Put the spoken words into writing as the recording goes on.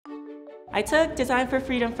I took Design for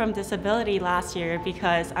Freedom from Disability last year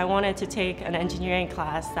because I wanted to take an engineering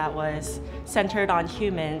class that was centered on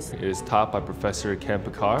humans. It is taught by Professor Ken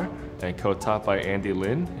Picard and co-taught by Andy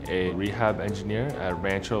Lin, a rehab engineer at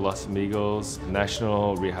Rancho Los Amigos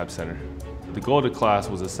National Rehab Center. The goal of the class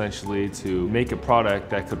was essentially to make a product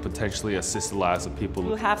that could potentially assist the lives of people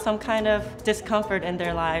who have some kind of discomfort in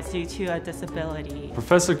their lives due to a disability.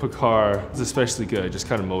 Professor Picard is especially good, just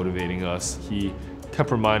kind of motivating us. He kept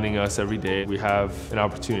reminding us every day we have an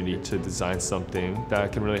opportunity to design something that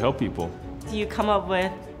can really help people. You come up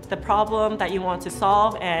with the problem that you want to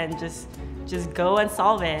solve and just go and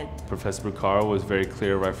solve it. Professor Picard was very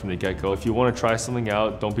clear right from the get-go. If you want to try something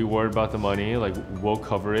out, don't be worried about the money, we'll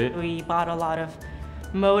cover it. We bought a lot of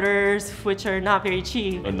motors, which are not very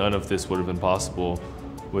cheap. And none of this would have been possible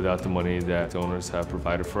without the money that donors have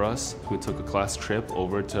provided for us. We took a class trip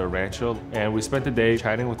over to Rancho and we spent the day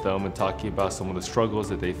chatting with them and talking about some of the struggles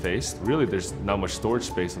that they faced. Really, there's not much storage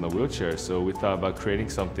space on the wheelchair, so we thought about creating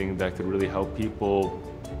something that could really help people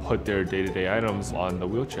put their day-to-day items on the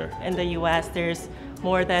wheelchair. In the US, there's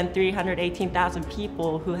more than 318,000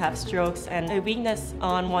 people who have strokes and a weakness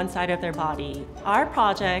on one side of their body. Our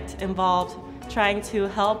project involved trying to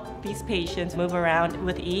help these patients move around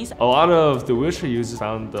with ease. A lot of the wheelchair users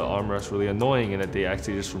found the armrests really annoying and that they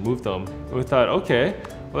actually just removed them. And we thought, okay,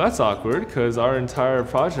 well that's awkward because our entire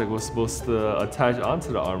project was supposed to attach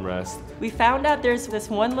onto the armrest. We found out there's this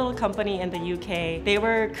one little company in the UK. They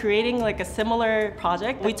were creating like a similar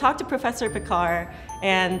project. We talked to Professor Picard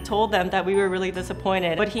and told them that we were really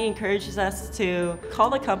disappointed, but he encourages us to call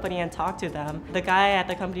the company and talk to them. The guy at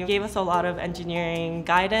the company gave us a lot of engineering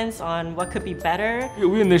guidance on what could be better.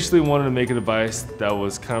 We initially wanted to make a device that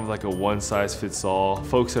was kind of like a one-size-fits-all.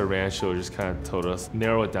 Folks at Rancho just kind of told us,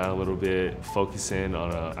 narrow it down a little bit, focus in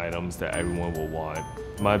on items that everyone will want.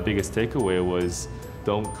 My biggest takeaway was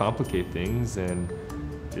don't complicate things and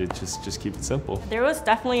just keep it simple. There was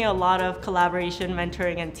definitely a lot of collaboration,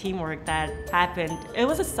 mentoring, and teamwork that happened. It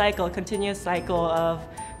was a continuous cycle of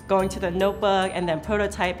going to the notebook and then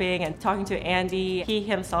prototyping and talking to Andy. He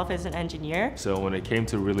himself is an engineer. So when it came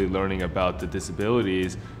to really learning about the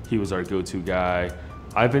disabilities, he was our go-to guy.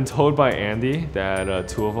 I've been told by Andy that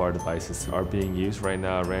 2 of our devices are being used right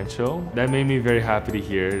now at Rancho. That made me very happy to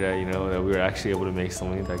hear that, that we were actually able to make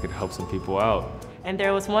something that could help some people out. And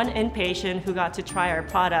there was one inpatient who got to try our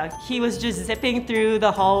product. He was just zipping through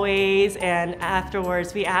the hallways, and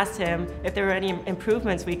afterwards we asked him if there were any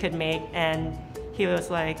improvements we could make, and he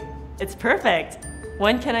was like, "It's perfect.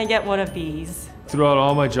 When can I get one of these?" Throughout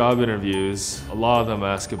all my job interviews, a lot of them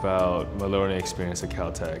ask about my learning experience at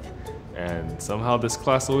Caltech. And somehow this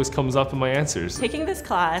class always comes up in my answers. Taking this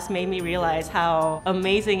class made me realize how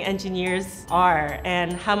amazing engineers are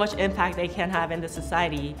and how much impact they can have in the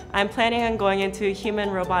society. I'm planning on going into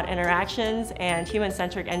human-robot interactions and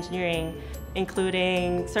human-centric engineering,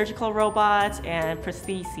 including surgical robots and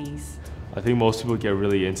prostheses. I think most people get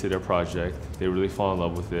really into their project. They really fall in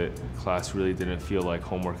love with it. Class really didn't feel like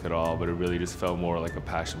homework at all, but it really just felt more like a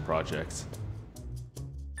passion project.